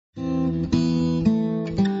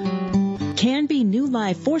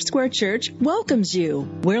Life Foursquare Church welcomes you.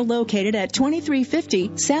 We're located at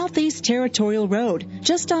 2350 Southeast Territorial Road,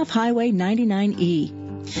 just off Highway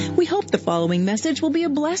 99E. We hope the following message will be a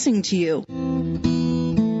blessing to you.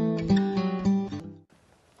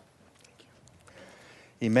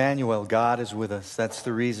 Emmanuel, God is with us. That's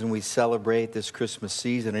the reason we celebrate this Christmas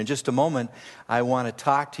season. In just a moment, I want to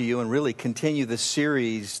talk to you and really continue the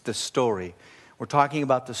series, The Story. We're talking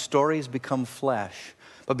about the stories become flesh.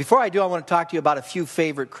 But before I do, I want to talk to you about a few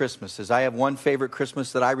favorite Christmases. I have one favorite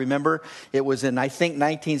Christmas that I remember. It was in, I think,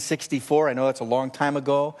 1964. I know that's a long time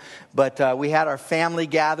ago. But we had our family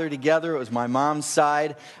gather together. It was my mom's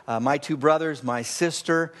side, my two brothers, my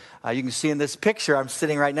sister. You can see in this picture, I'm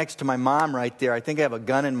sitting right next to my mom right there. I think I have a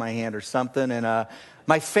gun in my hand or something. And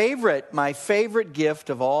my favorite gift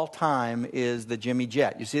of all time is the Jimmy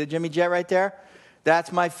Jet. You see the Jimmy Jet right there?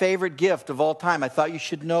 That's my favorite gift of all time. I thought you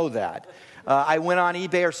should know that. I went on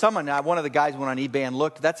eBay, or one of the guys went on eBay and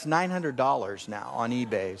looked. That's $900 now on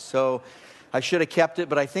eBay. So I should have kept it,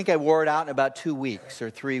 but I think I wore it out in about 2 weeks or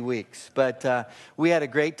 3 weeks. But we had a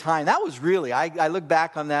great time. That was really, I look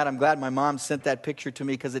back on that. I'm glad my mom sent that picture to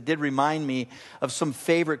me because it did remind me of some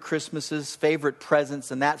favorite Christmases, favorite presents,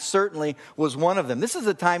 and that certainly was one of them. This is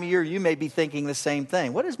the time of year you may be thinking the same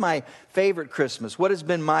thing. What is my favorite Christmas? What has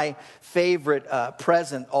been my favorite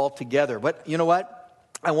present altogether? But you know what?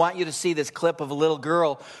 I want you to see this clip of a little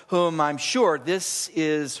girl whom I'm sure this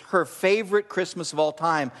is her favorite Christmas of all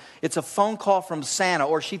time. It's a phone call from Santa,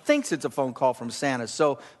 or she thinks it's a phone call from Santa.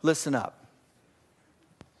 So listen up.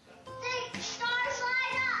 The stars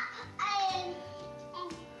light up, and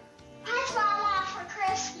that's what I want for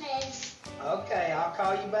Christmas. Okay, I'll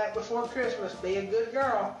call you back before Christmas. Be a good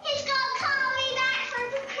girl. He's gonna call me back for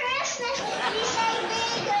Christmas. You say be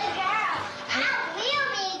a good girl. I will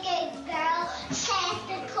be a good girl,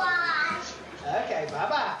 Santa Claus. Okay,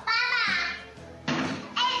 bye-bye. Bye-bye.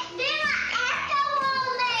 And there's an echo on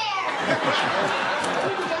there.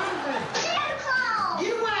 Santa Claus.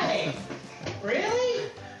 Get away. Really?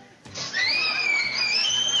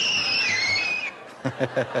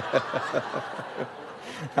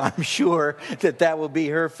 I'm sure that will be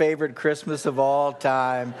her favorite Christmas of all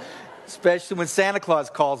time, especially when Santa Claus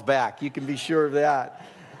calls back. You can be sure of that.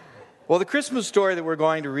 Well, the Christmas story that we're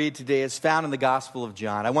going to read today is found in the Gospel of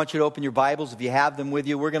John. I want you to open your Bibles if you have them with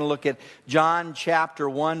you. We're going to look at John chapter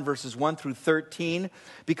 1, verses 1 through 13,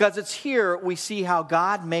 because it's here we see how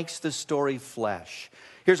God makes the story flesh.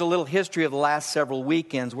 Here's a little history of the last several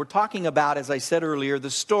weekends. We're talking about, as I said earlier, the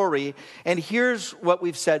story, and here's what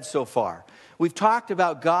we've said so far. We've talked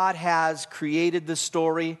about God has created the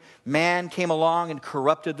story. Man came along and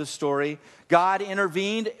corrupted the story. God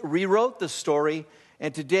intervened, rewrote the story.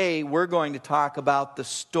 And today we're going to talk about the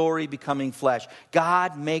story becoming flesh.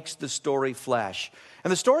 God makes the story flesh. And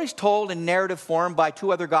the story's told in narrative form by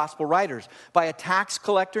two other gospel writers, by a tax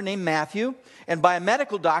collector named Matthew and by a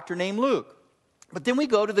medical doctor named Luke. But then we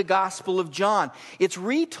go to the Gospel of John. It's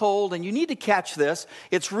retold, and you need to catch this,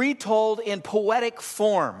 it's retold in poetic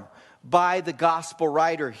form by the gospel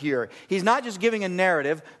writer here. He's not just giving a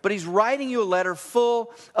narrative, but he's writing you a letter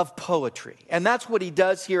full of poetry. And that's what he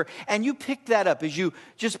does here. And you pick that up as you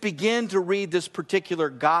just begin to read this particular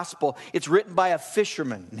gospel. It's written by a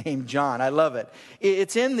fisherman named John. I love it.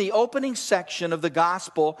 It's in the opening section of the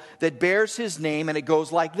gospel that bears his name, and it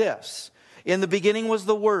goes like this. In the beginning was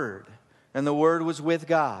the Word, and the Word was with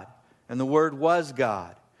God, and the Word was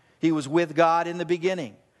God. He was with God in the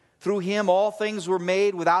beginning. Through him all things were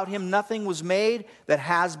made. Without him nothing was made that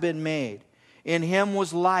has been made. In him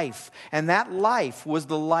was life, and that life was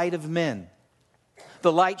the light of men.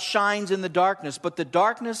 The light shines in the darkness, but the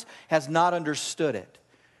darkness has not understood it.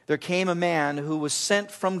 There came a man who was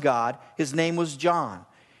sent from God. His name was John.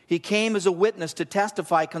 He came as a witness to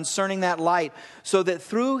testify concerning that light, so that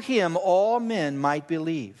through him all men might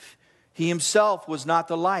believe. He himself was not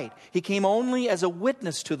the light. He came only as a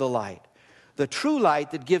witness to the light. The true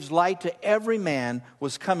light that gives light to every man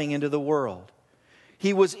was coming into the world.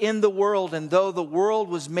 He was in the world, and though the world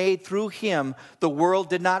was made through him, the world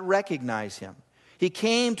did not recognize him. He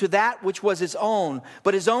came to that which was his own,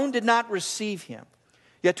 but his own did not receive him.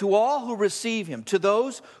 Yet to all who receive him, to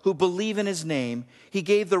those who believe in his name, he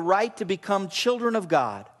gave the right to become children of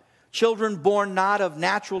God. Children born not of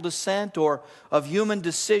natural descent or of human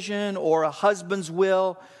decision or a husband's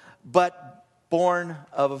will, but born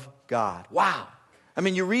of God. Wow. I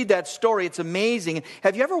mean, you read that story, it's amazing.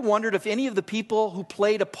 Have you ever wondered if any of the people who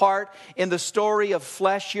played a part in the story of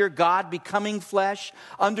flesh here, God becoming flesh,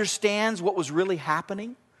 understands what was really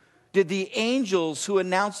happening? Did the angels who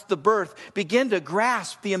announced the birth begin to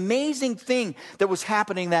grasp the amazing thing that was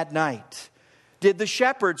happening that night? Did the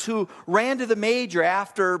shepherds who ran to the manger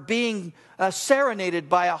after being serenaded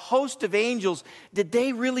by a host of angels, did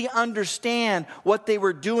they really understand what they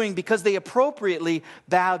were doing because they appropriately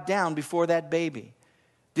bowed down before that baby?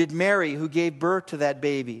 Did Mary, who gave birth to that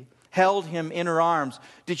baby, held him in her arms,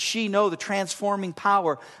 did she know the transforming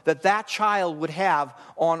power that that child would have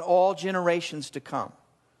on all generations to come?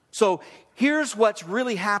 So here's what's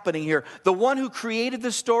really happening here. The one who created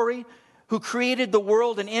the story, who created the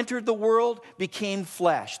world and entered the world, became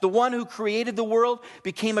flesh. The one who created the world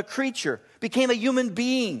became a creature, became a human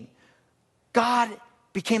being. God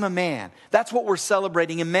became a man. That's what we're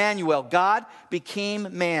celebrating. Emmanuel, God became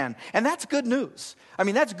man. And that's good news. I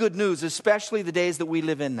mean, that's good news, especially the days that we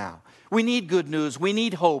live in now. We need good news. We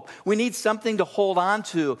need hope. We need something to hold on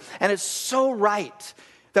to. And it's so right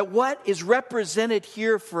that what is represented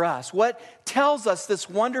here for us, what tells us this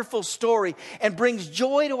wonderful story and brings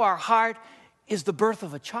joy to our heart, is the birth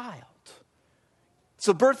of a child. It's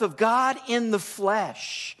the birth of God in the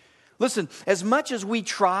flesh. Listen, as much as we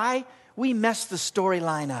try, we mess the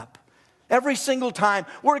storyline up. Every single time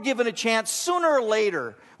we're given a chance, sooner or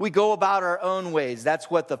later, we go about our own ways. That's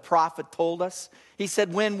what the prophet told us. He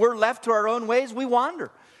said, when we're left to our own ways, we wander.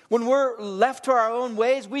 When we're left to our own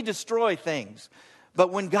ways, we destroy things. But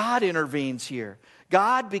when God intervenes here,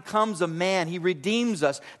 God becomes a man. He redeems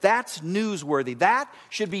us. That's newsworthy. That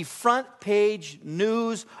should be front page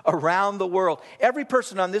news around the world. Every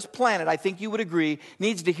person on this planet, I think you would agree,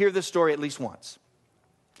 needs to hear this story at least once.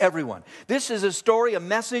 Everyone. This is a story, a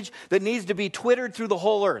message that needs to be twittered through the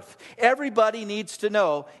whole earth. Everybody needs to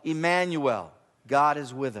know, Emmanuel, God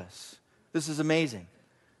is with us. This is amazing.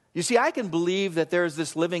 You see, I can believe that there is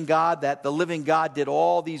this living God, that the living God did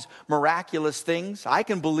all these miraculous things. I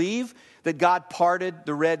can believe that God parted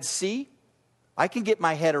the Red Sea. I can get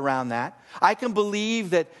my head around that. I can believe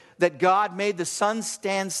that God made the sun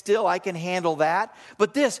stand still. I can handle that.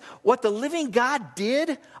 But this, what the living God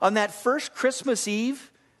did on that first Christmas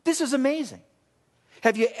Eve, this is amazing.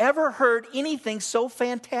 Have you ever heard anything so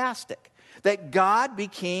fantastic? That God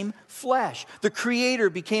became flesh. The Creator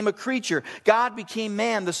became a creature. God became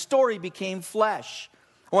man. The story became flesh.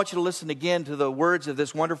 I want you to listen again to the words of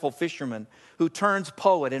this wonderful fisherman who turns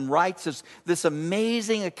poet and writes this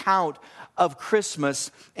amazing account of Christmas.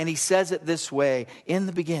 And he says it this way, in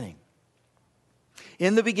the beginning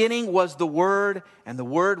was the Word, and the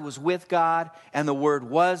Word was with God, and the Word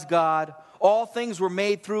was God. All things were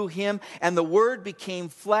made through Him, and the Word became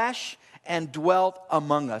flesh and dwelt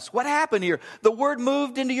among us. What happened here? The Word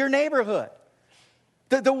moved into your neighborhood.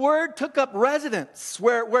 The Word took up residence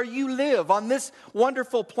where you live on this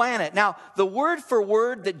wonderful planet. Now, the word for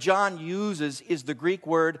word that John uses is the Greek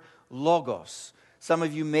word logos. Some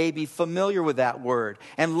of you may be familiar with that word.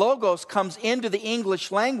 And logos comes into the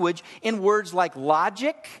English language in words like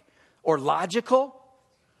logic or logical.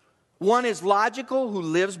 One is logical who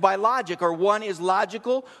lives by logic, or one is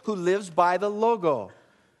logical who lives by the logo.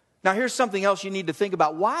 Now, here's something else you need to think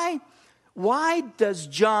about. Why does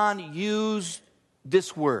John use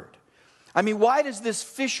this word? I mean, why does this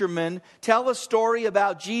fisherman tell a story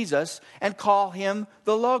about Jesus and call him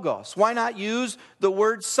the Logos? Why not use the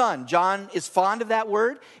word son? John is fond of that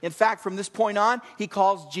word. In fact, from this point on, he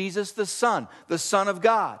calls Jesus the Son of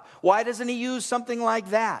God. Why doesn't he use something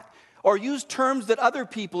like that? Or use terms that other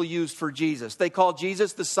people used for Jesus. They call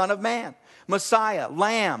Jesus the Son of Man, Messiah,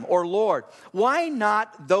 Lamb, or Lord. Why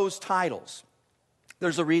not those titles?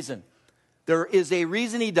 There's a reason. There is a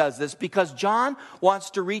reason he does this, because John wants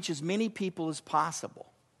to reach as many people as possible.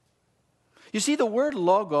 You see, the word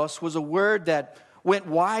logos was a word that went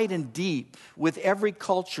wide and deep with every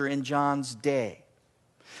culture in John's day.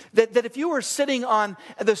 That if you were sitting on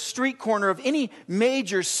the street corner of any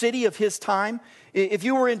major city of his time, if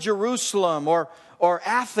you were in Jerusalem or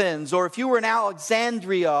Athens, or if you were in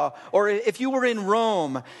Alexandria, or if you were in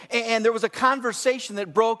Rome, and there was a conversation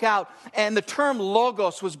that broke out, and the term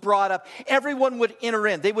logos was brought up, everyone would enter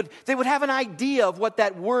in. They would have an idea of what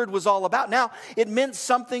that word was all about. Now, it meant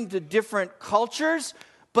something to different cultures,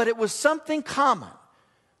 but it was something common.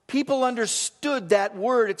 People understood that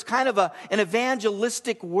word. It's kind of an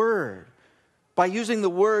evangelistic word. By using the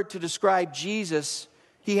word to describe Jesus,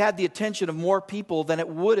 he had the attention of more people than it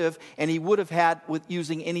would have, and he would have had with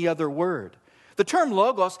using any other word. The term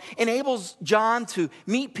logos enables John to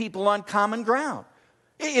meet people on common ground.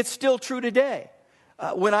 It's still true today.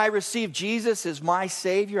 When I received Jesus as my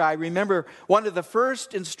Savior, I remember one of the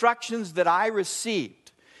first instructions that I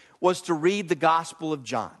received was to read the Gospel of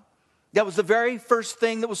John. That was the very first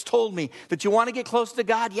thing that was told me. That you want to get close to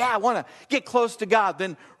God? Yeah, I want to get close to God.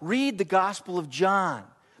 Then read the Gospel of John.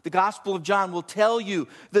 The Gospel of John will tell you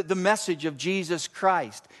the message of Jesus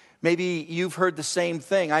Christ. Maybe you've heard the same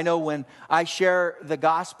thing. I know when I share the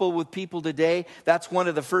gospel with people today, that's one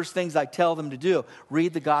of the first things I tell them to do.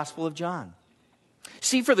 Read the Gospel of John.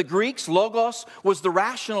 See, for the Greeks, logos was the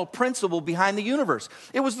rational principle behind the universe.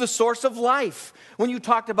 It was the source of life. When you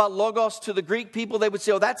talked about logos to the Greek people, they would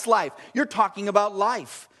say, oh, that's life. You're talking about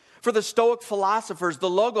life. For the Stoic philosophers, the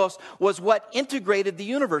logos was what integrated the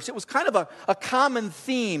universe. It was kind of a common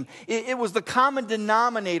theme. It was the common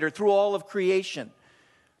denominator through all of creation.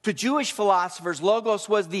 To Jewish philosophers, logos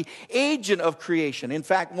was the agent of creation. In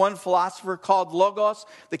fact, one philosopher called logos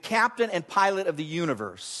the captain and pilot of the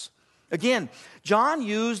universe. Again, John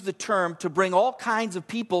used the term to bring all kinds of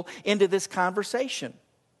people into this conversation.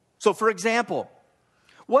 So, for example,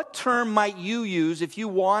 what term might you use if you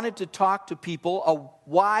wanted to talk to people, a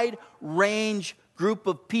wide range group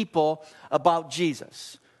of people, about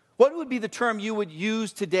Jesus? What would be the term you would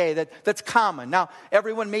use today that's common? Now,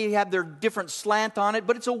 everyone may have their different slant on it,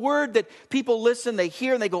 but it's a word that people listen, they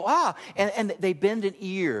hear, and they go, and they bend an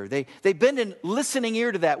ear. They bend a listening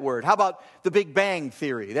ear to that word. How about the Big Bang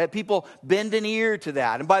Theory? That people bend an ear to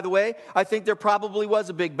that. And by the way, I think there probably was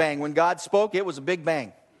a Big Bang. When God spoke, it was a Big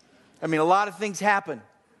Bang. I mean, a lot of things happen.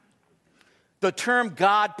 The term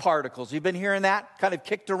God particles, you've been hearing that kind of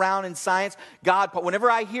kicked around in science?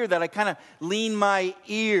 Whenever I hear that, I kind of lean my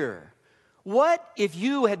ear. What if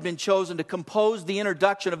you had been chosen to compose the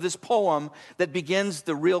introduction of this poem that begins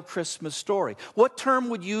the real Christmas story? What term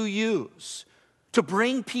would you use to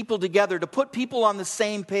bring people together, to put people on the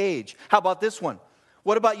same page? How about this one?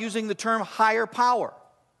 What about using the term higher power?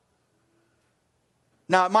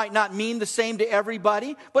 Now, it might not mean the same to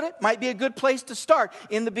everybody, but it might be a good place to start.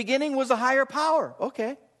 In the beginning was a higher power.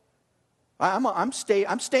 Okay. I'm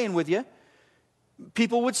staying with you.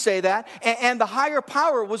 People would say that. And the higher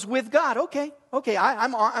power was with God. Okay,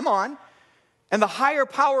 I'm on. And the higher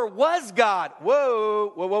power was God.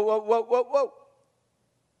 Whoa.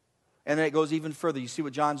 And then it goes even further. You see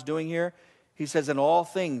what John's doing here? He says, and all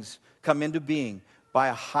things come into being by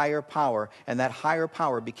a higher power. And that higher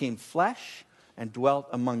power became flesh and dwelt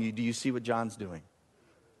among you. Do you see what John's doing?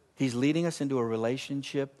 He's leading us into a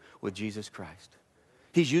relationship with Jesus Christ.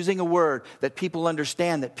 He's using a word that people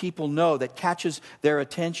understand, that people know, that catches their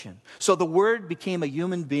attention. So the Word became a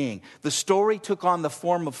human being. The story took on the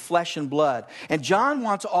form of flesh and blood. And John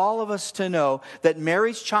wants all of us to know that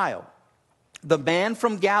Mary's child, the man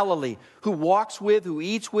from Galilee who walks with, who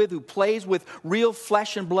eats with, who plays with real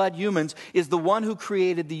flesh and blood humans, is the one who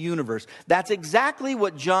created the universe. That's exactly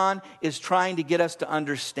what John is trying to get us to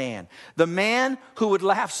understand. The man who would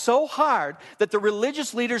laugh so hard that the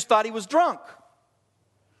religious leaders thought he was drunk.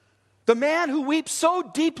 The man who weeps so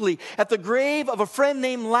deeply at the grave of a friend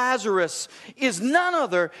named Lazarus is none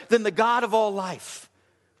other than the God of all life.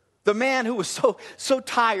 The man who was so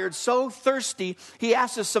tired, so thirsty, he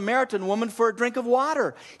asked a Samaritan woman for a drink of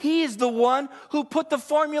water. He is the one who put the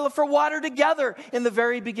formula for water together in the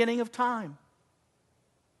very beginning of time.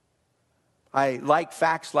 I like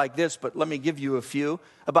facts like this, but let me give you a few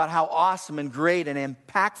about how awesome and great and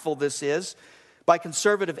impactful this is. By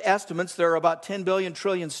conservative estimates, there are about 10 billion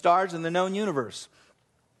trillion stars in the known universe.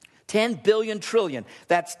 10 billion trillion.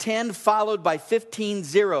 That's 10 followed by 15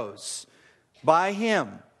 zeros. By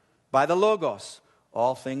Him, by the Logos,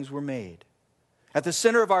 all things were made. At the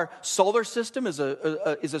center of our solar system is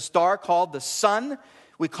a star called the Sun.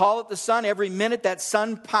 We call it the Sun. Every minute that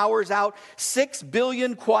sun powers out 6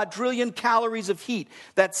 billion quadrillion calories of heat.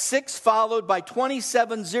 That's 6 followed by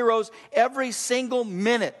 27 zeros every single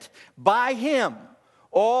minute. By Him,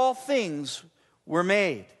 all things were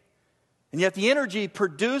made. And yet the energy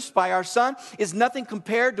produced by our sun is nothing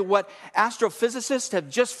compared to what astrophysicists have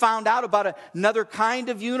just found out about another kind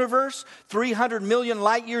of universe. 300 million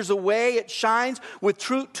light years away, it shines with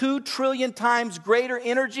 2 trillion times greater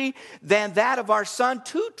energy than that of our sun.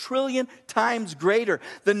 2 trillion times greater.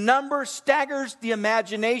 The number staggers the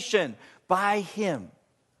imagination. By Him,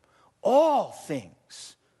 all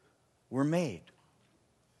things were made.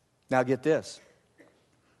 Now get this.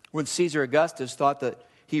 When Caesar Augustus thought that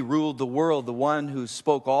he ruled the world, the one who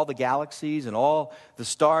spoke all the galaxies and all the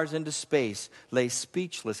stars into space lay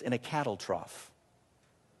speechless in a cattle trough.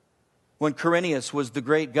 When Quirinius was the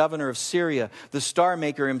great governor of Syria, the star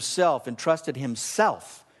maker himself entrusted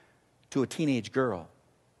himself to a teenage girl.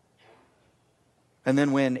 And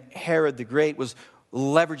then when Herod the Great was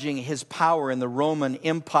leveraging his power in the Roman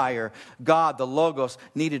Empire, God, the Logos,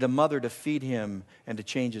 needed a mother to feed him and to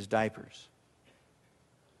change his diapers.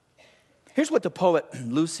 Here's what the poet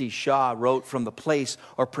Lucy Shaw wrote from the place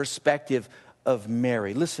or perspective of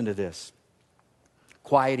Mary. Listen to this.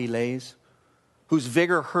 Quiet he lays, whose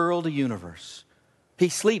vigor hurled a universe. He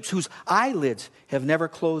sleeps, whose eyelids have never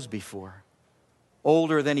closed before.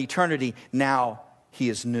 Older than eternity, now he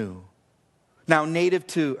is new. Now native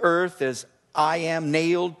to earth as I am,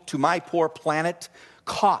 nailed to my poor planet,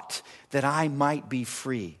 caught that I might be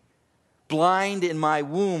free. Blind in my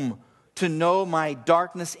womb to know my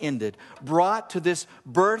darkness ended. Brought to this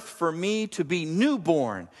birth for me to be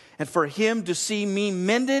newborn. And for him to see me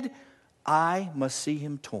mended, I must see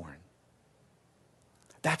him torn.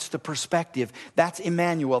 That's the perspective. That's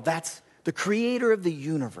Emmanuel. That's the creator of the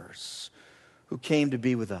universe who came to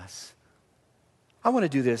be with us. I want to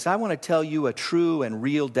do this. I want to tell you a true and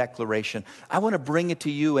real declaration. I want to bring it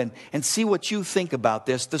to you and see what you think about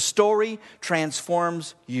this. The story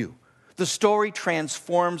transforms you. The story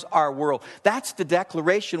transforms our world. That's the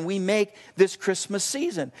declaration we make this Christmas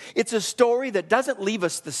season. It's a story that doesn't leave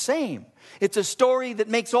us the same. It's a story that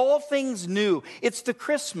makes all things new. It's the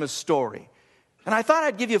Christmas story. And I thought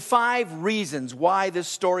I'd give you 5 reasons why this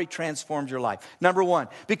story transforms your life. Number 1,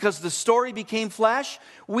 because the story became flesh,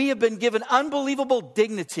 we have been given unbelievable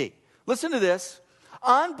dignity. Listen to this.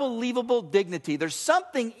 Unbelievable dignity. There's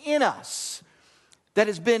something in us that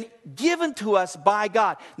has been given to us by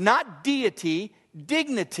God. Not deity,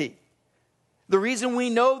 dignity. The reason we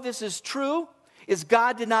know this is true is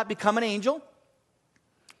God did not become an angel.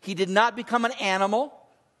 He did not become an animal.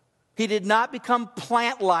 He did not become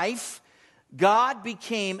plant life. God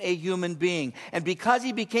became a human being. And because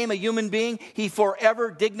he became a human being, he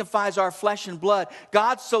forever dignifies our flesh and blood.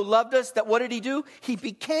 God so loved us that what did he do? He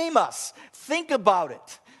became us. Think about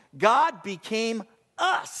it. God became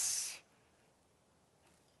us.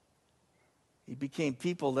 He became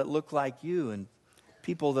people that look like you and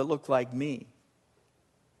people that look like me.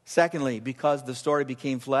 Secondly, because the story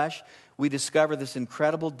became flesh, we discover this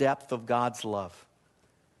incredible depth of God's love.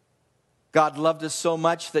 God loved us so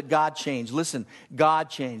much that God changed. Listen, God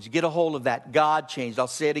changed. Get a hold of that. God changed. I'll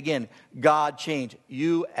say it again. God changed.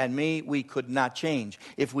 You and me, we could not change.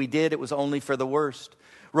 If we did, it was only for the worst.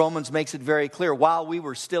 Romans makes it very clear. While we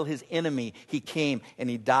were still his enemy, he came and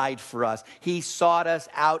he died for us. He sought us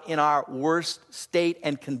out in our worst state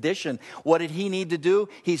and condition. What did he need to do?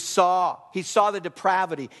 He saw the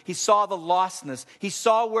depravity. He saw the lostness. He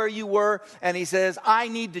saw where you were, and he says, I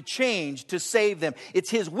need to change to save them. It's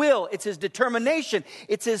his will. It's his determination.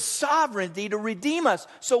 It's his sovereignty to redeem us.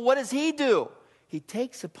 So what does he do? He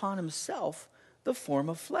takes upon himself the form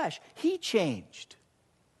of flesh. He changed.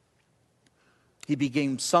 He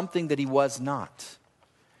became something that he was not.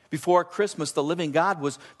 Before Christmas, the living God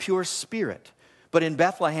was pure spirit. But in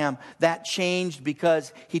Bethlehem, that changed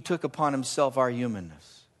because he took upon himself our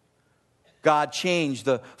humanness. God changed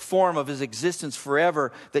the form of his existence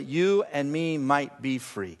forever that you and me might be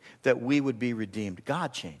free, that we would be redeemed.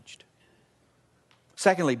 God changed.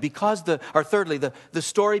 Thirdly, the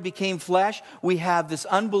story became flesh, we have this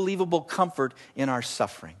unbelievable comfort in our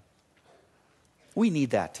suffering. We need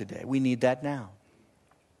that today. We need that now.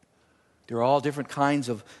 There are all different kinds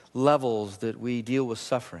of levels that we deal with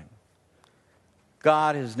suffering.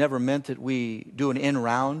 God has never meant that we do an in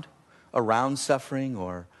round around suffering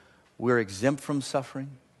or we're exempt from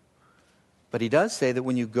suffering. But he does say that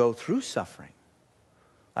when you go through suffering,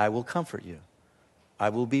 I will comfort you. I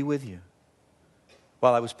will be with you.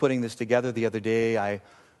 While I was putting this together the other day, I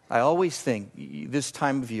always think, this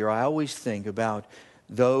time of year, I always think about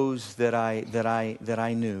those that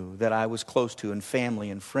I knew, that I was close to, and family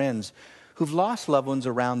and friends who've lost loved ones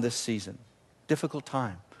around this season. Difficult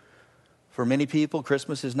time. For many people,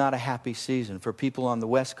 Christmas is not a happy season. For people on the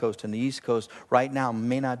West Coast and the East Coast, right now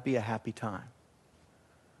may not be a happy time.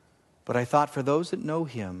 But I thought for those that know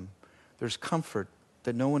him, there's comfort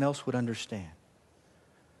that no one else would understand.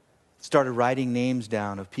 Started writing names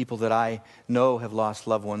down of people that I know have lost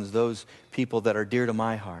loved ones, those people that are dear to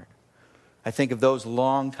my heart. I think of those a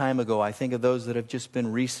long time ago. I think of those that have just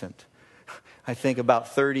been recent. I think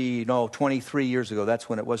about 23 years ago. That's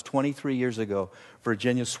when it was. 23 years ago,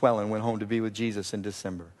 Virginia Swellen went home to be with Jesus in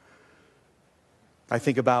December. I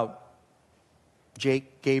think about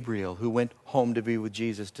Jake Gabriel, who went home to be with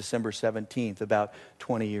Jesus December 17th, about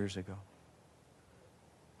 20 years ago.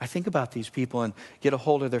 I think about these people and get a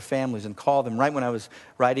hold of their families and call them. Right when I was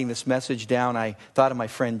writing this message down, I thought of my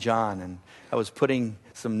friend John, and I was putting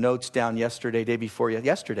some notes down yesterday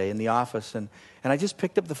in the office, and I just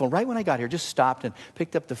picked up the phone. Right when I got here, just stopped and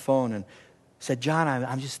picked up the phone and said, John,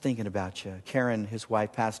 I'm just thinking about you. Karen, his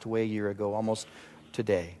wife, passed away a year ago, almost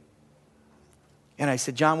today. And I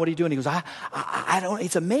said, John, what are you doing? He goes, I don't,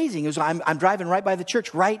 it's amazing. He goes, I'm driving right by the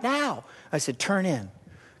church right now. I said, turn in.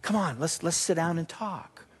 Come on, let's sit down and talk.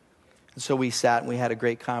 And so we sat and we had a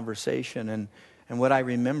great conversation. And what I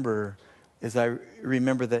remember is I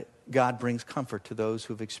remember that God brings comfort to those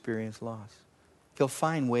who've experienced loss. He'll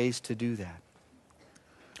find ways to do that.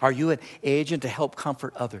 Are you an agent to help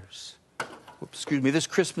comfort others? This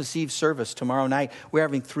Christmas Eve service tomorrow night, we're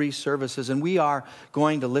having 3 services, and we are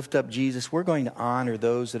going to lift up Jesus. We're going to honor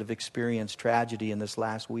those that have experienced tragedy in this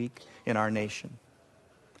last week in our nation.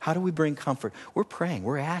 How do we bring comfort? We're praying.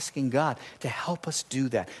 We're asking God to help us do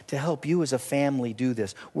that, to help you as a family do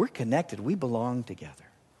this. We're connected. We belong together.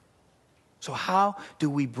 So how do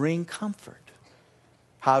we bring comfort?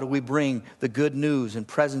 How do we bring the good news and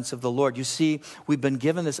presence of the Lord? You see, we've been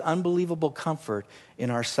given this unbelievable comfort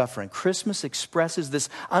in our suffering. Christmas expresses this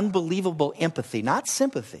unbelievable empathy, not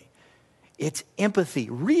sympathy. It's empathy,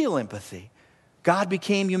 real empathy. God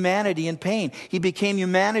became humanity in pain. He became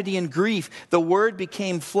humanity in grief. The Word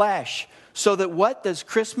became flesh. So that what does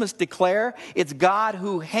Christmas declare? It's God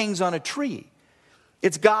who hangs on a tree.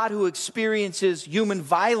 It's God who experiences human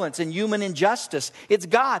violence and human injustice. It's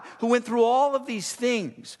God who went through all of these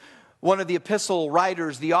things. One of the epistle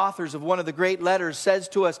writers, the authors of one of the great letters, says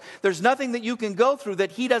to us, there's nothing that you can go through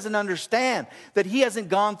that He doesn't understand, that He hasn't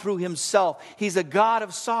gone through Himself. He's a God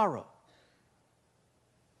of sorrow.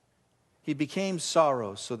 He became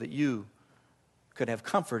sorrow so that you could have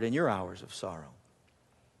comfort in your hours of sorrow.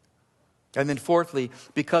 And then fourthly,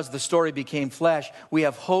 because the story became flesh, we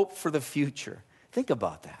have hope for the future. Think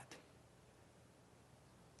about that.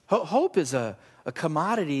 Hope is a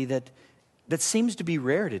commodity that seems to be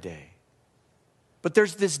rare today. But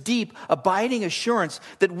there's this deep, abiding assurance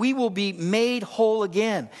that we will be made whole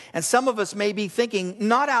again. And some of us may be thinking,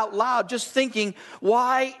 not out loud, just thinking,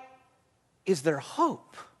 why is there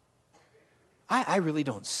hope? I really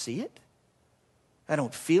don't see it. I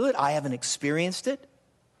don't feel it. I haven't experienced it.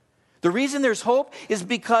 The reason there's hope is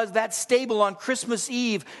because that stable on Christmas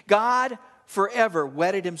Eve, God forever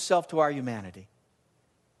wedded Himself to our humanity.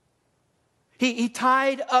 He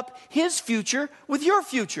tied up His future with your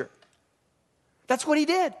future. That's what He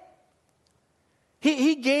did.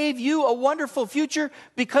 He gave you a wonderful future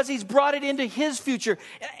because He's brought it into His future.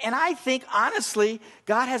 And I think, honestly,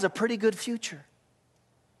 God has a pretty good future.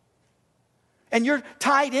 And you're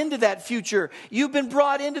tied into that future. You've been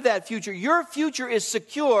brought into that future. Your future is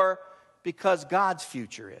secure because God's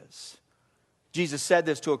future is. Jesus said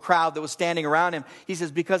this to a crowd that was standing around Him. He says,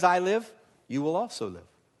 because I live, you will also live.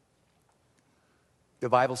 The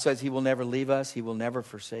Bible says He will never leave us. He will never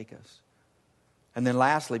forsake us. And then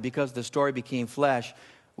lastly, because the story became flesh,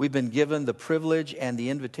 we've been given the privilege and the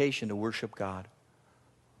invitation to worship God.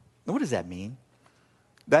 Now, what does that mean?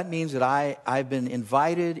 That means that I've been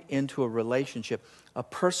invited into a relationship, a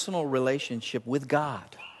personal relationship with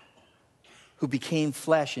God, who became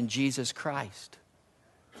flesh in Jesus Christ.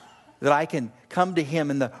 That I can come to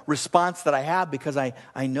Him, and the response that I have, because I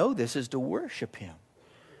know this, is to worship Him.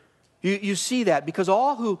 You see that because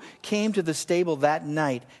all who came to the stable that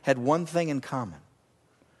night had one thing in common: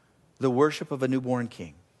 the worship of a newborn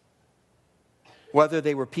King. Whether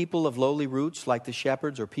they were people of lowly roots like the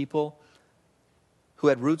shepherds, or people who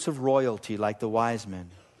had roots of royalty like the wise men,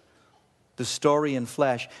 the story in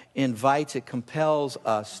flesh invites, it compels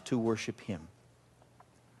us to worship Him.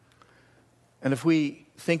 And if we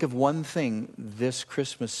think of one thing this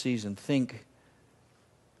Christmas season, think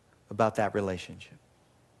about that relationship.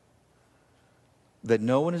 That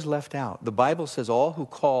no one is left out. The Bible says all who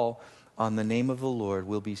call on the name of the Lord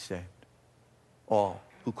will be saved. All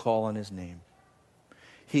who call on His name.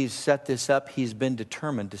 He's set this up. He's been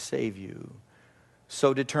determined to save you.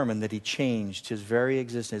 So determined that He changed His very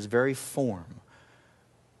existence, His very form,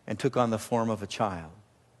 and took on the form of a child,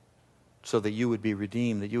 so that you would be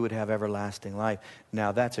redeemed, that you would have everlasting life.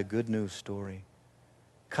 Now that's a good news story.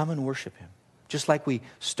 Come and worship Him. Just like we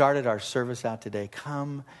started our service out today,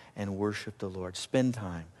 come and worship the Lord. Spend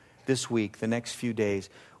time this week, the next few days,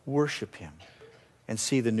 worship Him and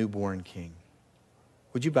see the newborn King.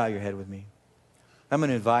 Would you bow your head with me? I'm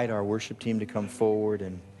going to invite our worship team to come forward,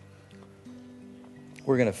 and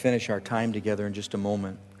we're going to finish our time together in just a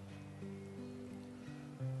moment.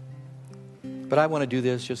 But I want to do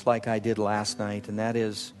this just like I did last night, and that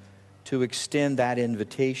is to extend that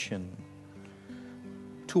invitation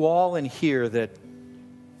to all in here that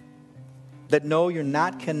know you're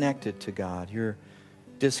not connected to God. You're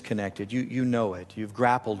disconnected. You know it. You've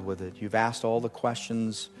grappled with it. You've asked all the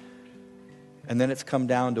questions. And then it's come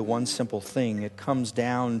down to one simple thing. It comes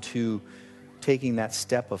down to taking that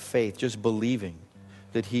step of faith, just believing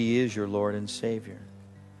that He is your Lord and Savior.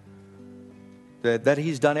 That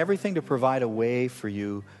He's done everything to provide a way for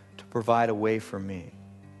you, to provide a way for me.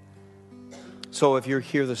 So if you're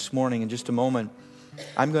here this morning, in just a moment,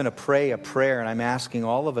 I'm going to pray a prayer, and I'm asking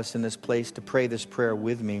all of us in this place to pray this prayer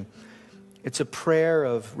with me. It's a prayer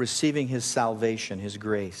of receiving His salvation, His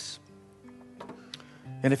grace.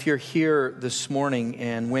 And if you're here this morning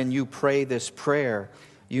and when you pray this prayer,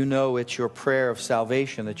 you know it's your prayer of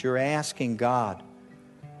salvation, that you're asking God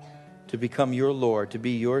to become your Lord, to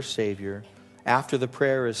be your Savior. After the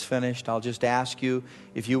prayer is finished, I'll just ask you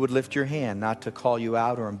if you would lift your hand, not to call you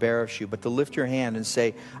out or embarrass you, but to lift your hand and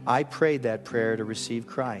say, I prayed that prayer to receive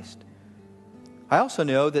Christ. I also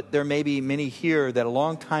know that there may be many here that a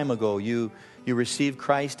long time ago you received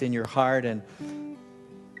Christ in your heart, and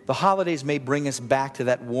the holidays may bring us back to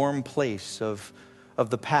that warm place of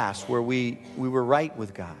the past where we were right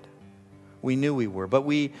with God. We knew we were, but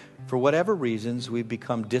for whatever reasons, we've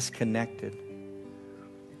become disconnected.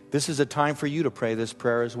 This is a time for you to pray this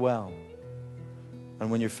prayer as well.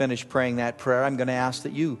 And when you're finished praying that prayer, I'm going to ask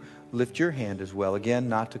that you lift your hand as well. Again,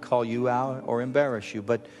 not to call you out or embarrass you,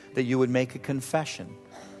 but that you would make a confession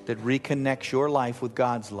that reconnects your life with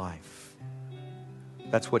God's life.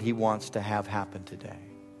 That's what He wants to have happen today.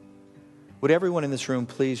 Would everyone in this room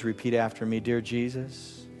please repeat after me? Dear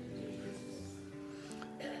Jesus,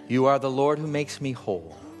 You are the Lord who makes me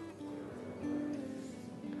whole.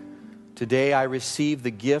 Today I receive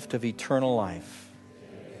the gift of eternal life.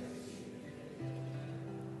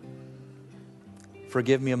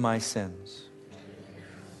 Forgive me of my sins,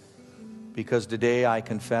 because today I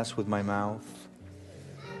confess with my mouth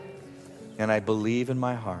and I believe in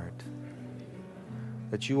my heart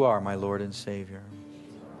that You are my Lord and Savior,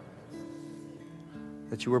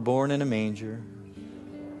 that You were born in a manger,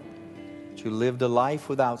 that You lived a life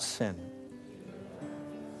without sin,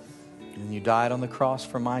 and You died on the cross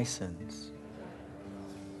for my sins.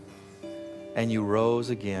 And You rose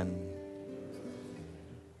again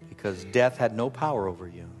because death had no power over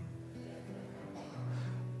You.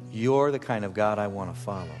 You're the kind of God I want to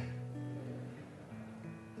follow.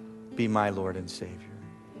 Be my Lord and Savior.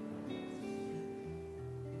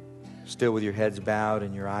 Still with your heads bowed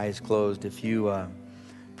and your eyes closed, if you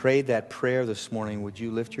prayed that prayer this morning, would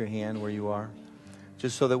you lift your hand where you are?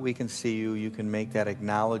 Just so that we can see you, you can make that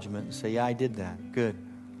acknowledgement and say, yeah, I did that. Good.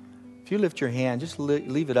 If you lift your hand, just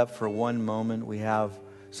leave it up for one moment. We have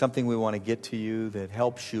something we want to get to you that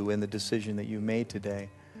helps you in the decision that you made today.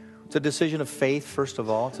 It's a decision of faith, first of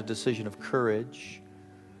all. It's a decision of courage.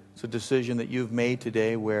 It's a decision that you've made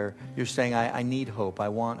today where you're saying, I need hope. I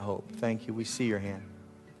want hope. Thank you. We see your hand.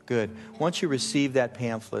 Good. Once you receive that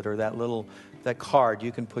pamphlet or that card,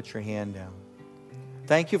 you can put your hand down.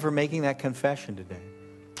 Thank you for making that confession today.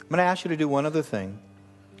 I'm going to ask you to do one other thing.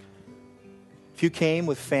 If you came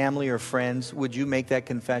with family or friends, would you make that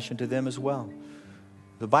confession to them as well?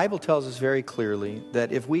 The Bible tells us very clearly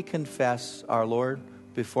that if we confess our Lord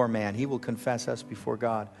before man, He will confess us before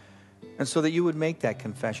God. And so that you would make that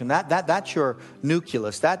confession. That's your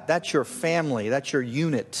nucleus. That's your family. That's your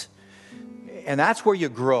unit. And that's where you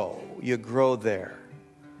grow. You grow there.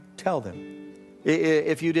 Tell them.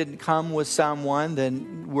 If you didn't come with someone,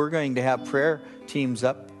 then we're going to have prayer teams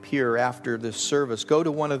up here after this service. Go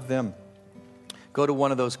to one of them. Go to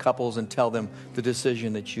one of those couples and tell them the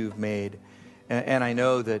decision that you've made. And I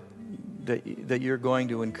know that you're going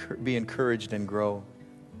to be encouraged and grow.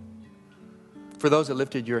 For those that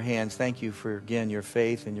lifted your hands, thank you for, again, your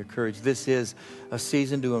faith and your courage. This is a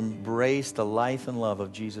season to embrace the life and love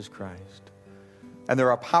of Jesus Christ. And there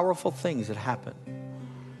are powerful things that happen.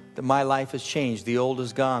 That my life has changed. The old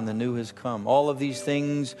is gone. The new has come. All of these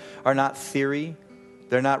things are not theory.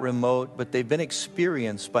 They're not remote. But they've been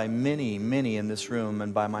experienced by many, many in this room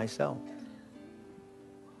and by myself.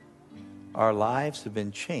 Our lives have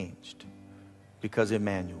been changed because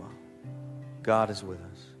Emmanuel, God is with us.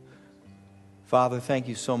 Father, thank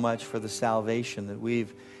you so much for the salvation that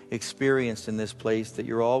we've experienced in this place, that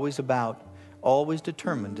you're always about, always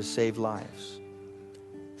determined to save lives.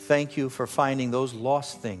 Thank you for finding those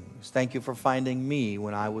lost things. Thank you for finding me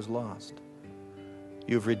when I was lost.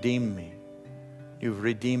 You've redeemed me. You've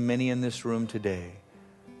redeemed many in this room today.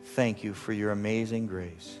 Thank you for your amazing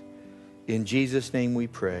grace. In Jesus' name we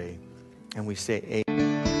pray, and we say amen.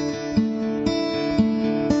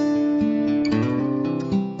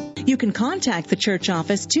 You can contact the church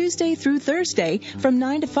office Tuesday through Thursday from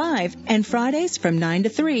 9 to 5 and Fridays from 9 to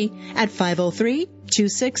 3 at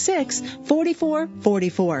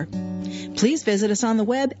 503-266-4444. Please visit us on the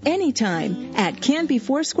web anytime at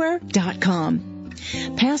canbyfoursquare.com.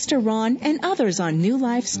 Pastor Ron and others on New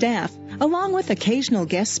Life staff, along with occasional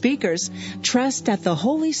guest speakers, trust that the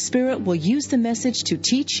Holy Spirit will use the message to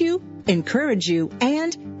teach you, encourage you,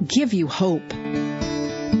 and give you hope.